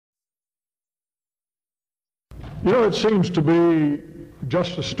You know, it seems to be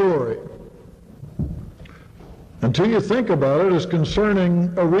just a story until you think about it as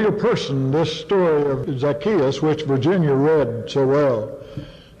concerning a real person, this story of Zacchaeus, which Virginia read so well.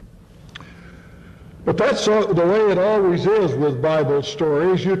 But that's the way it always is with Bible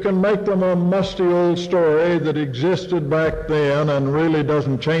stories. You can make them a musty old story that existed back then and really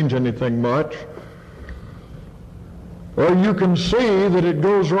doesn't change anything much. Or you can see that it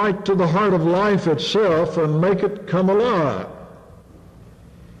goes right to the heart of life itself and make it come alive.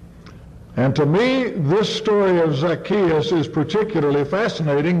 And to me, this story of Zacchaeus is particularly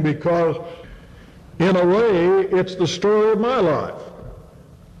fascinating because, in a way, it's the story of my life.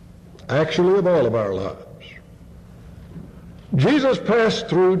 Actually, of all of our lives. Jesus passed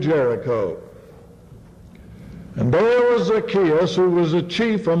through Jericho. And there was Zacchaeus, who was a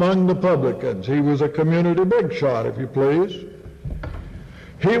chief among the publicans. He was a community big shot, if you please.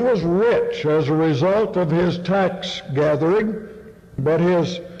 He was rich as a result of his tax gathering, but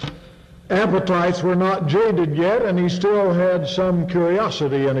his appetites were not jaded yet, and he still had some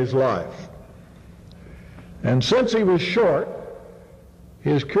curiosity in his life. And since he was short,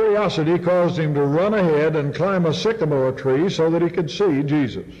 his curiosity caused him to run ahead and climb a sycamore tree so that he could see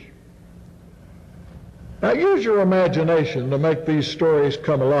Jesus. Now use your imagination to make these stories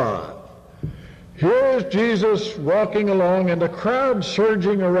come alive. Here is Jesus walking along and a crowd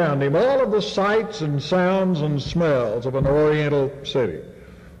surging around him, all of the sights and sounds and smells of an oriental city.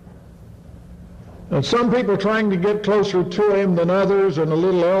 And some people trying to get closer to him than others and a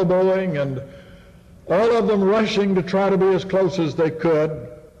little elbowing, and all of them rushing to try to be as close as they could.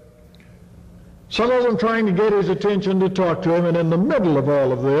 Some of them trying to get his attention to talk to him, and in the middle of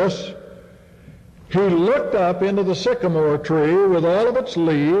all of this, he looked up into the sycamore tree with all of its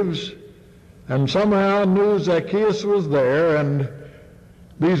leaves and somehow knew Zacchaeus was there, and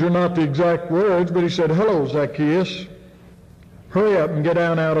these are not the exact words, but he said, "Hello, Zacchaeus. Hurry up and get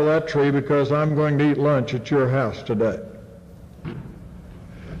down out of that tree because I'm going to eat lunch at your house today."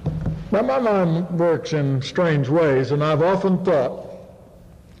 Now, my mind works in strange ways, and I've often thought,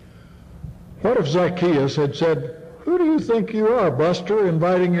 what if Zacchaeus had said, "Who do you think you are, Buster,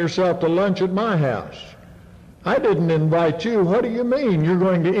 inviting yourself to lunch at my house? I didn't invite you. What do you mean you're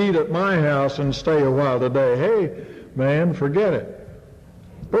going to eat at my house and stay a while today? Hey, man, forget it."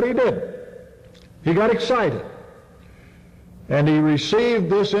 But he didn't. He got excited. And he received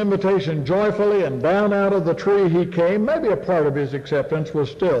this invitation joyfully, and down out of the tree he came. Maybe a part of his acceptance was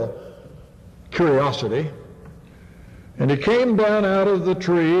still curiosity. And he came down out of the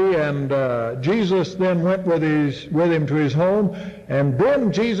tree, and Jesus then went with him to his home, and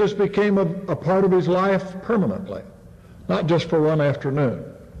then Jesus became a part of his life permanently, not just for one afternoon.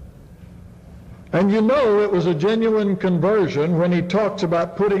 And you know it was a genuine conversion when he talks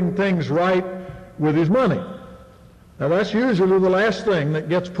about putting things right with his money. Now that's usually the last thing that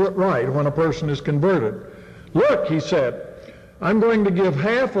gets put right when a person is converted. "Look," he said, "I'm going to give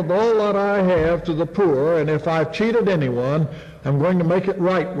half of all that I have to the poor, and if I've cheated anyone, I'm going to make it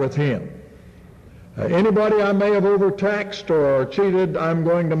right with him. Anybody I may have overtaxed or cheated, I'm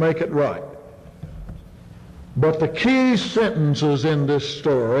going to make it right." But the key sentences in this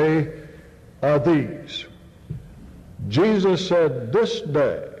story are these. Jesus said, "This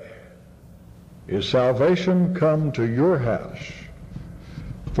day is salvation come to your house.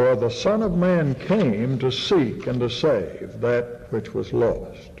 For the Son of Man came to seek and to save that which was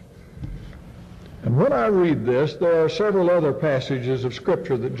lost." And when I read this, there are several other passages of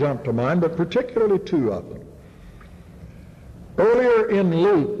Scripture that jump to mind, but particularly two of them. Earlier in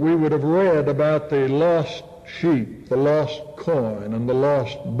Luke, we would have read about the lost sheep, the lost coin, and the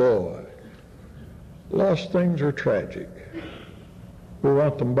lost boy. Lost things are tragic. We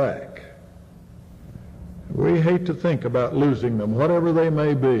want them back. We hate to think about losing them, whatever they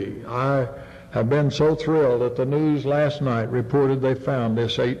may be. I have been so thrilled that the news last night reported they found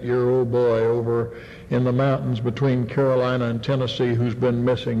this 8-year-old boy over in the mountains between Carolina and Tennessee who's been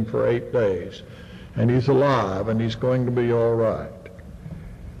missing for 8 days. And he's alive, and he's going to be all right.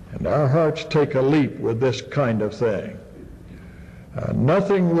 And our hearts take a leap with this kind of thing.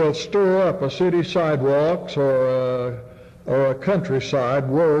 Nothing will stir up a city sidewalks or a countryside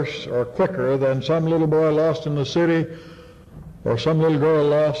worse or quicker than some little boy lost in the city or some little girl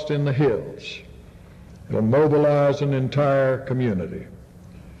lost in the hills. It'll mobilize an entire community.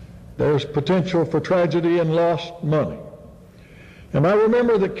 There's potential for tragedy and lost money. And I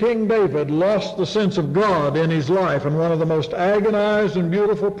remember that King David lost the sense of God in his life, and one of the most agonized and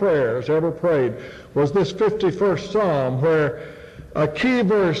beautiful prayers ever prayed was this 51st Psalm, where a key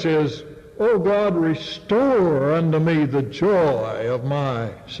verse is, "O God, restore unto me the joy of my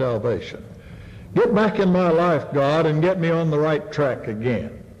salvation. Get back in my life, God, and get me on the right track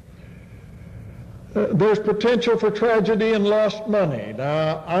again. There's potential for tragedy and lost money.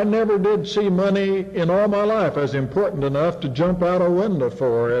 Now, I never did see money in all my life as important enough to jump out a window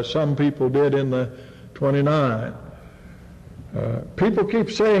for, as some people did in the 29. People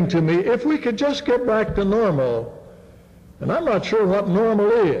keep saying to me, if we could just get back to normal, and I'm not sure what normal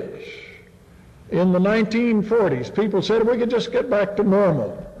is. In the 1940s, people said, if we could just get back to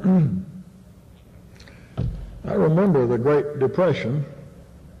normal. I remember the Great Depression.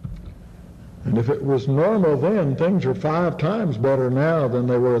 And if it was normal then, things are 5 times better now than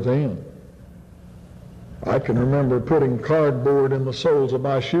they were then. I can remember putting cardboard in the soles of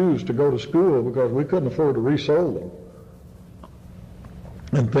my shoes to go to school because we couldn't afford to resole them,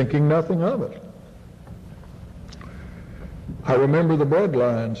 and thinking nothing of it. I remember the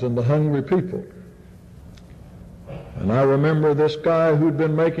breadlines and the hungry people. And I remember this guy who'd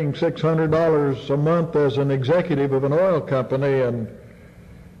been making $600 a month as an executive of an oil company, and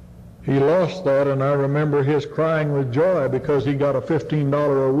he lost that, and I remember his crying with joy because he got a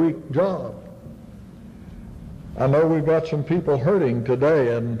 $15 a week job. I know we've got some people hurting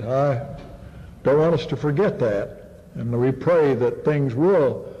today, and I don't want us to forget that. And we pray that things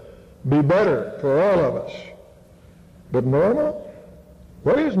will be better for all of us. But normal?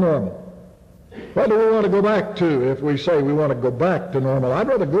 What is normal? What do we want to go back to if we say we want to go back to normal? I'd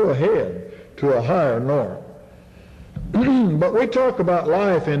rather go ahead to a higher norm. But we talk about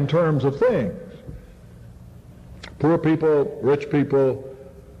life in terms of things. Poor people, rich people,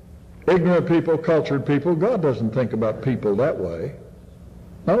 ignorant people, cultured people. God doesn't think about people that way.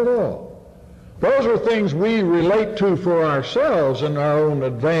 Not at all. Those are things we relate to for ourselves and our own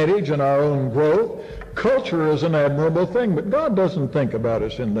advantage and our own growth. Culture is an admirable thing, but God doesn't think about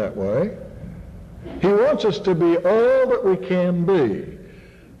us in that way. He wants us to be all that we can be,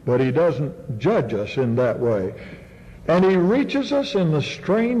 but He doesn't judge us in that way. And He reaches us in the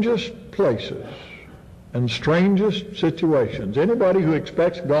strangest places and strangest situations. Anybody who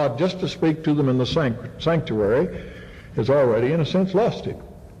expects God just to speak to them in the sanctuary has already, in a sense, lost Him.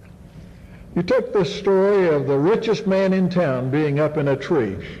 You take this story of the richest man in town being up in a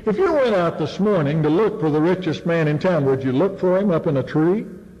tree. If you went out this morning to look for the richest man in town, would you look for him up in a tree?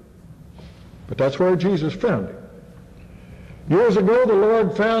 But that's where Jesus found him. Years ago, the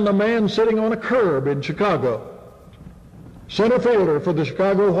Lord found a man sitting on a curb in Chicago, center fielder for the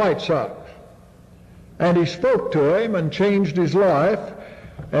Chicago White Sox. And He spoke to him and changed his life,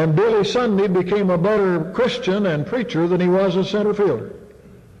 and Billy Sunday became a better Christian and preacher than he was a center fielder,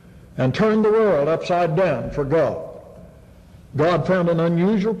 and turned the world upside down for God. God found an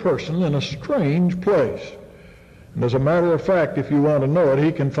unusual person in a strange place. And as a matter of fact, if you want to know it,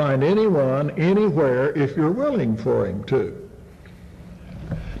 He can find anyone, anywhere, if you're willing for Him to.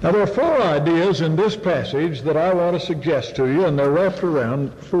 Now, there are 4 ideas in this passage that I want to suggest to you, and they're wrapped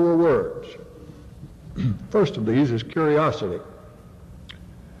around 4 words. First of these is curiosity.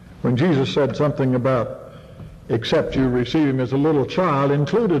 When Jesus said something about, except you receive Him as a little child,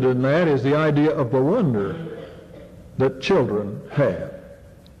 included in that is the idea of the wonder that children have.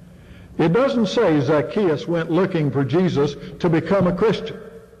 It doesn't say Zacchaeus went looking for Jesus to become a Christian.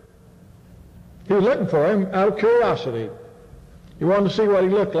 He was looking for Him out of curiosity. He wanted to see what He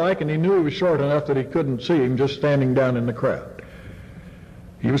looked like, and he knew He was short enough that he couldn't see Him just standing down in the crowd.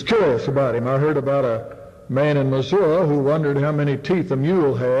 He was curious about Him. I heard about a man in Missouri who wondered how many teeth a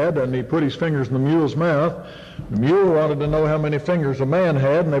mule had, and he put his fingers in the mule's mouth. The mule wanted to know how many fingers a man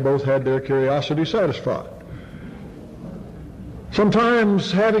had, and they both had their curiosity satisfied.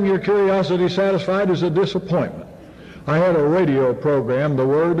 Sometimes having your curiosity satisfied is a disappointment. I had a radio program, The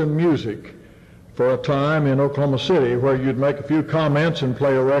Word and Music, for a time in Oklahoma City, where you'd make a few comments and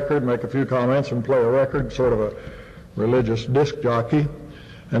play a record, make a few comments and play a record, sort of a religious disc jockey.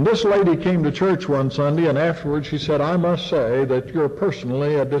 And this lady came to church one Sunday, and afterwards she said, I must say that you're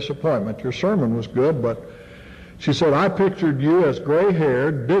personally a disappointment. Your sermon was good, but she said, I pictured you as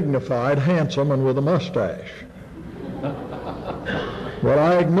gray-haired, dignified, handsome, and with a mustache. Well,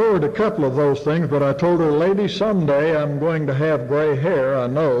 I ignored a couple of those things, but I told her, lady, someday I'm going to have gray hair, I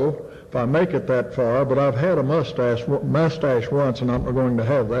know, if I make it that far, but I've had a mustache once, and I'm not going to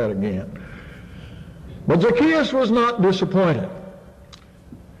have that again. But Zacchaeus was not disappointed.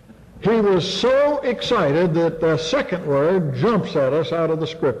 He was so excited that the second word jumps at us out of the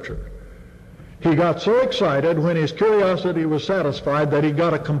Scripture. He got so excited when his curiosity was satisfied that he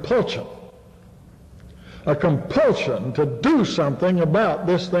got a compulsion to do something about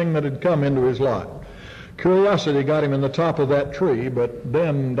this thing that had come into his life. Curiosity got him in the top of that tree, but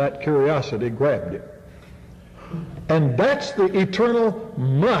then that curiosity grabbed him. And that's the eternal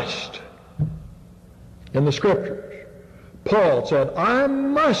must in the Scriptures. Paul said, I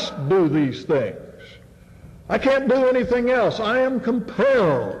must do these things. I can't do anything else. I am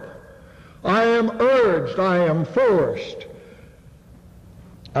compelled. I am urged. I am forced.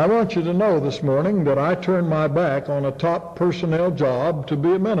 I want you to know this morning that I turned my back on a top personnel job to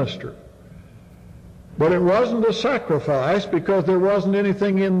be a minister. But it wasn't a sacrifice because there wasn't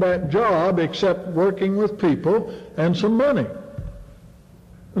anything in that job except working with people and some money.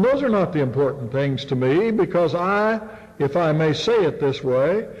 And those are not the important things to me because if I may say it this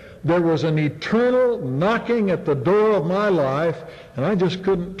way, there was an eternal knocking at the door of my life, and I just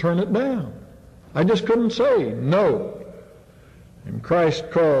couldn't turn it down. I just couldn't say no. And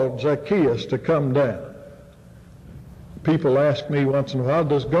Christ called Zacchaeus to come down. People ask me once in a while,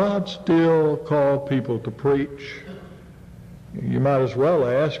 does God still call people to preach? You might as well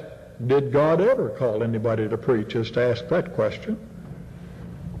ask, did God ever call anybody to preach? Just ask that question.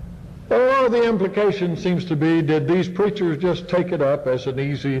 Or the implication seems to be, did these preachers just take it up as an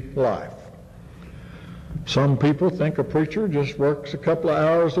easy life? Some people think a preacher just works a couple of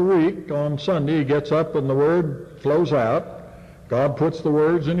hours a week. On Sunday he gets up and the word flows out. God puts the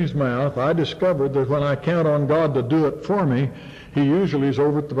words in his mouth. I discovered that when I count on God to do it for me, he usually is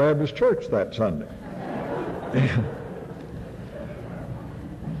over at the Baptist church that Sunday.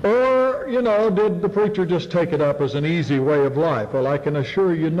 Or, did the preacher just take it up as an easy way of life? Well, I can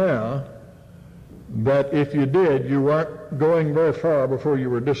assure you now that if you did, you weren't going very far before you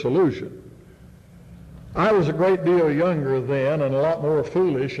were disillusioned. I was a great deal younger then and a lot more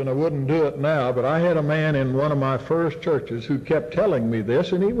foolish, and I wouldn't do it now, but I had a man in one of my first churches who kept telling me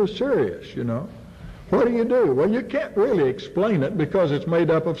this, and he was serious, What do you do? Well, you can't really explain it because it's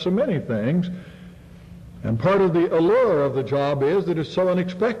made up of so many things. And part of the allure of the job is that it's so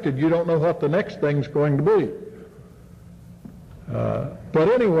unexpected. You don't know what the next thing's going to be. But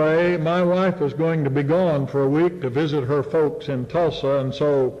anyway, my wife was going to be gone for a week to visit her folks in Tulsa, and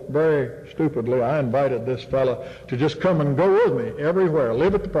so very stupidly I invited this fellow to just come and go with me everywhere,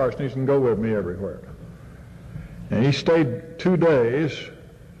 live at the parsonage and go with me everywhere. And he stayed 2 days,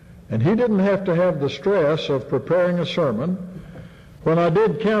 and he didn't have to have the stress of preparing a sermon. When I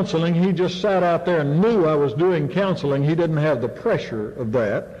did counseling, he just sat out there and knew I was doing counseling. He didn't have the pressure of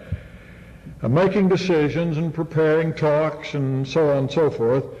that, of making decisions and preparing talks and so on and so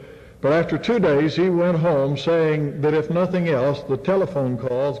forth. But after 2 days, he went home saying that if nothing else, the telephone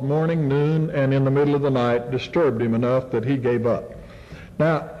calls, morning, noon, and in the middle of the night, disturbed him enough that he gave up.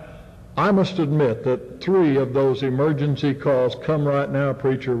 Now, I must admit that 3 of those emergency calls, come right now,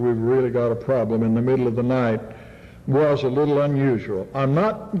 preacher, we've really got a problem, in the middle of the night, was a little unusual. I'm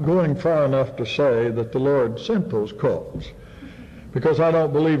not going far enough to say that the Lord sent those calls, because I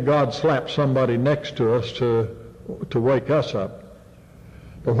don't believe God slapped somebody next to us to wake us up.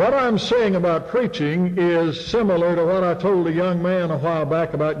 But what I'm saying about preaching is similar to what I told a young man a while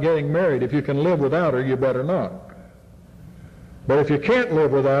back about getting married. If you can live without her, you better not. But if you can't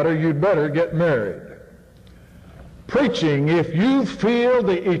live without her, you'd better get married. Preaching, if you feel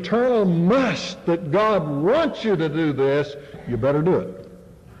the eternal must that God wants you to do this, you better do it.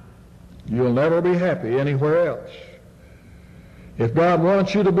 You'll never be happy anywhere else. If God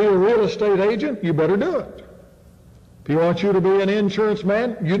wants you to be a real estate agent, you better do it. If he wants you to be an insurance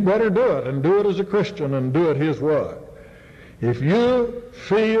man, you'd better do it, and do it as a Christian, and do it his way. If you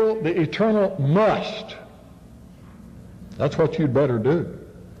feel the eternal must, that's what you'd better do.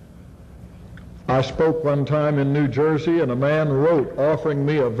 I spoke one time in New Jersey, and a man wrote offering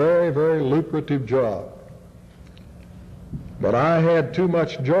me a very, very lucrative job. But I had too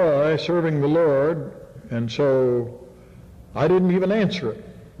much joy serving the Lord, and so I didn't even answer it.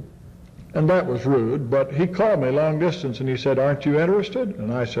 And that was rude, but he called me long distance and he said, "Aren't you interested?"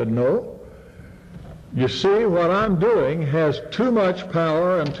 And I said, "No. You see, what I'm doing has too much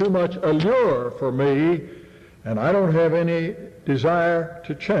power and too much allure for me, and I don't have any desire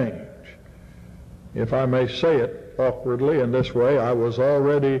to change." If I may say it awkwardly in this way, I was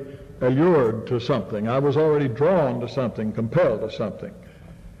already allured to something. I was already drawn to something, compelled to something.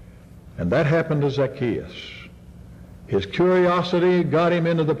 And that happened to Zacchaeus. His curiosity got him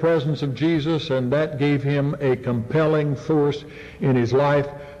into the presence of Jesus, and that gave him a compelling force in his life,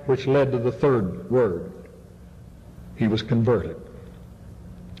 which led to the third word. He was converted.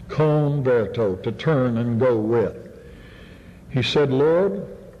 Converto, to turn and go with. He said, "Lord,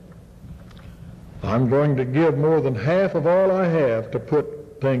 I'm going to give more than half of all I have to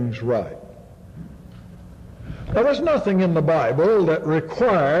put things right." Now, there's nothing in the Bible that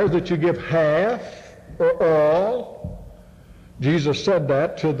requires that you give half or all. Jesus said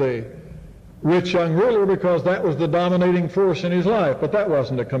that to the rich young ruler because that was the dominating force in his life, but that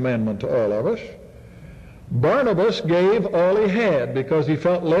wasn't a commandment to all of us. Barnabas gave all he had because he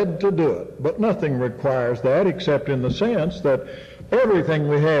felt led to do it. But nothing requires that except in the sense that everything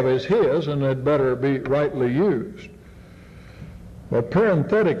we have is his and it better be rightly used. Well,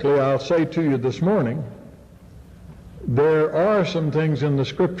 parenthetically, I'll say to you this morning, there are some things in the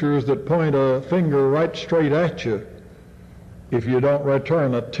Scriptures that point a finger right straight at you if you don't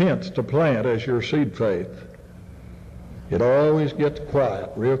return a tenth to plant as your seed faith. It always gets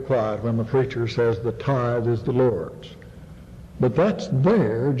quiet, real quiet, when the preacher says the tithe is the Lord's. But that's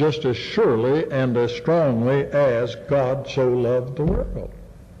there just as surely and as strongly as God so loved the world.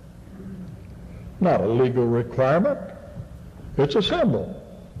 Not a legal requirement. It's a symbol.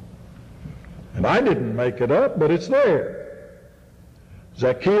 And I didn't make it up, but it's there.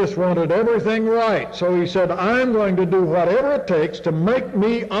 Zacchaeus wanted everything right, so he said, I'm going to do whatever it takes to make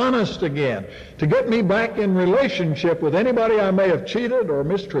me honest again, to get me back in relationship with anybody I may have cheated or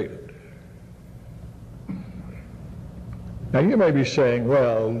mistreated. Now you may be saying,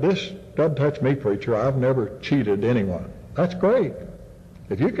 well, this doesn't touch me, preacher. I've never cheated anyone. That's great.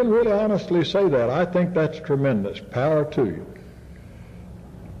 If you can really honestly say that, I think that's tremendous. Power to you.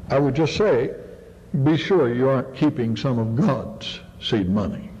 I would just say, be sure you aren't keeping some of God's seed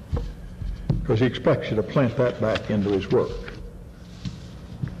money, because he expects you to plant that back into his work.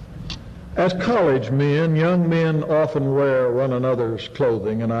 As college men, young men often wear one another's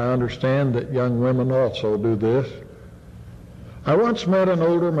clothing, and I understand that young women also do this. I once met an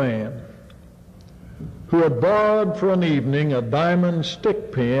older man who had borrowed for an evening a diamond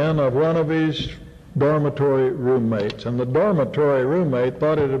stick pin of one of his dormitory roommates, and the dormitory roommate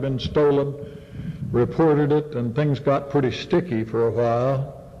thought it had been stolen, reported it, and things got pretty sticky for a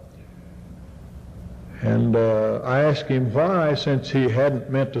while. And I asked him why, since he hadn't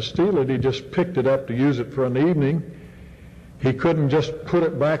meant to steal it, he just picked it up to use it for an evening. He couldn't just put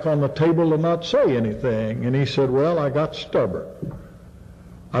it back on the table and not say anything. And he said, well, I got stubborn.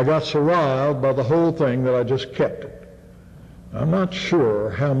 I got so riled by the whole thing that I just kept it. I'm not sure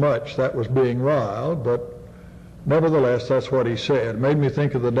how much that was being riled, but nevertheless, that's what he said. It made me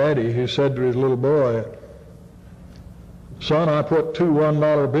think of the daddy who said to his little boy, son, I put 2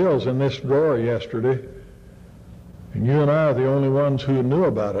 $1 bills in this drawer yesterday, and you and I are the only ones who knew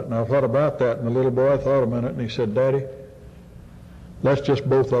about it. Now, what about that? And the little boy thought a minute, and he said, Daddy, let's just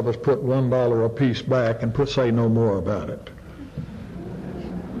both of us put $1 apiece back and say no more about it.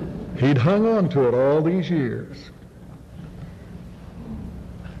 He'd hung on to it all these years.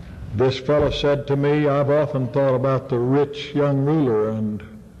 This fellow said to me, I've often thought about the rich young ruler and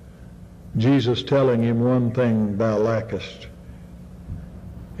Jesus telling him, one thing thou lackest.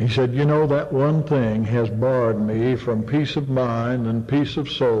 He said, you know, that one thing has barred me from peace of mind and peace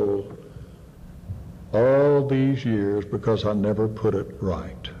of soul all these years because I never put it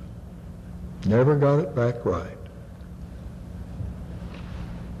right. Never got it back right.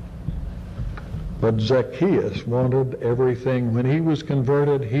 But Zacchaeus wanted everything. When he was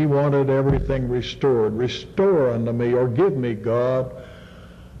converted, he wanted everything restored. Restore unto me, or give me, God,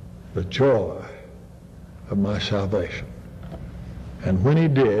 the joy of my salvation. And when he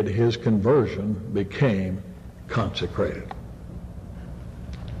did, his conversion became consecrated.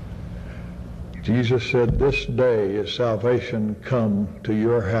 Jesus said, this day is salvation come to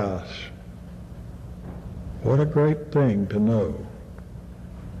your house. What a great thing to know.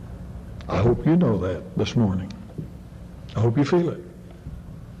 I hope you know that this morning. I hope you feel it.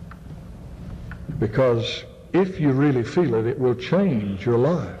 Because if you really feel it, it will change your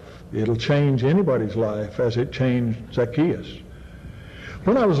life. It'll change anybody's life as it changed Zacchaeus.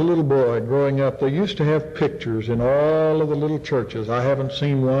 When I was a little boy growing up, they used to have pictures in all of the little churches. I haven't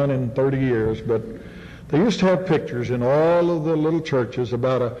seen one in 30 years, but they used to have pictures in all of the little churches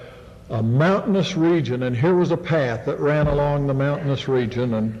about a mountainous region, and here was a path that ran along the mountainous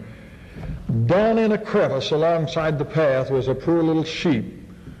region, and down in a crevice alongside the path was a poor little sheep,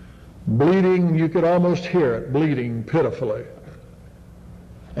 bleeding. You could almost hear it bleeding pitifully.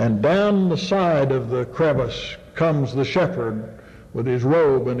 And down the side of the crevice comes the shepherd with his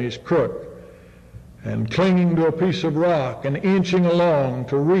robe and his crook, and clinging to a piece of rock and inching along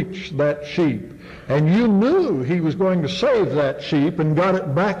to reach that sheep. And you knew he was going to save that sheep and get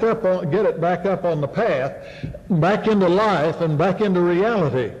it back up on the path, back into life and back into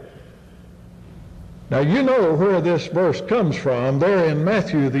reality. Now, you know where this verse comes from. There in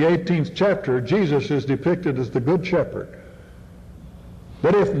Matthew, the 18th chapter, Jesus is depicted as the good shepherd.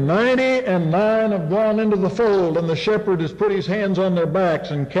 But if 99 have gone into the fold and the shepherd has put his hands on their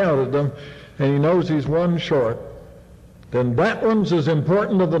backs and counted them, and he knows he's one short, then that one's as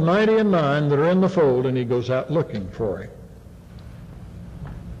important to the 99 that are in the fold, and he goes out looking for him.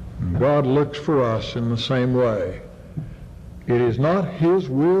 And God looks for us in the same way. It is not His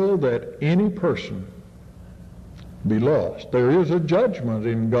will that any person be lost. There is a judgment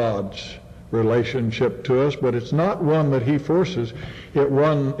in God's relationship to us, but it's not one that He forces.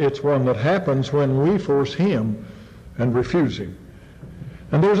 It's one that happens when we force Him and refuse Him.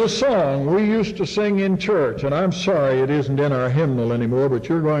 And there's a song we used to sing in church, and I'm sorry it isn't in our hymnal anymore, but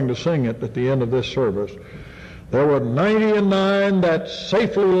you're going to sing it at the end of this service. There were 99 that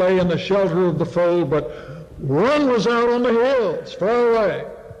safely lay in the shelter of the fold, but one was out on the hills, far away,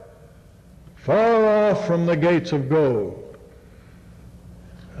 far off from the gates of gold.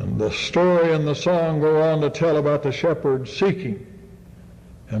 And the story and the song go on to tell about the shepherd seeking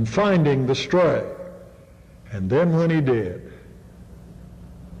and finding the stray. And then when he did,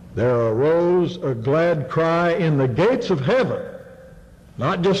 there arose a glad cry in the gates of heaven,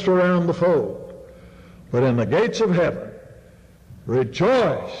 not just around the fold, but in the gates of heaven.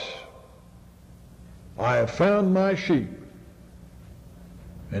 Rejoice, I have found my sheep.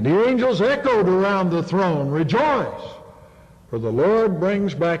 And the angels echoed around the throne, rejoice, for the Lord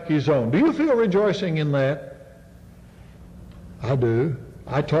brings back His own. Do you feel rejoicing in that? I do.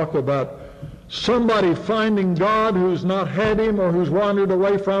 I talk about somebody finding God who's not had Him or who's wandered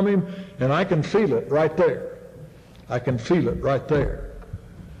away from Him, and I can feel it right there. I can feel it right there.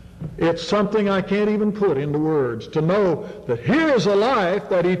 It's something I can't even put into words, to know that here is a life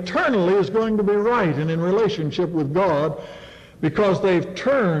that eternally is going to be right and in relationship with God, because they've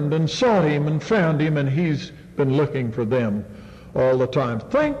turned and sought Him and found Him, and He's been looking for them all the time.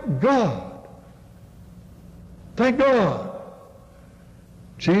 Thank God. Thank God.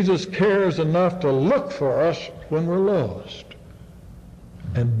 Jesus cares enough to look for us when we're lost.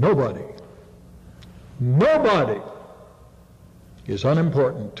 And nobody is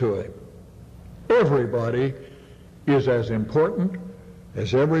unimportant to Him. Everybody is as important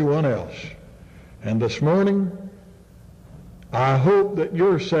as everyone else. And this morning, I hope that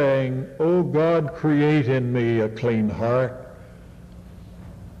you're saying, "Oh God, create in me a clean heart.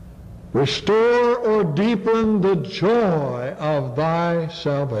 Restore or deepen the joy of Thy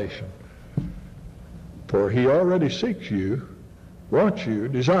salvation." For He already seeks you, wants you,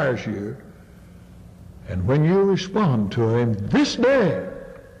 desires you. And when you respond to Him this day,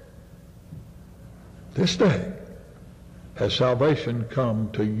 has salvation come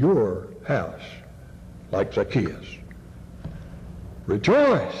to your house like Zacchaeus.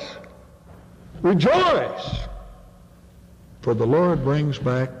 Rejoice! Rejoice! For the Lord brings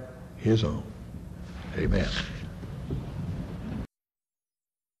back His own. Amen.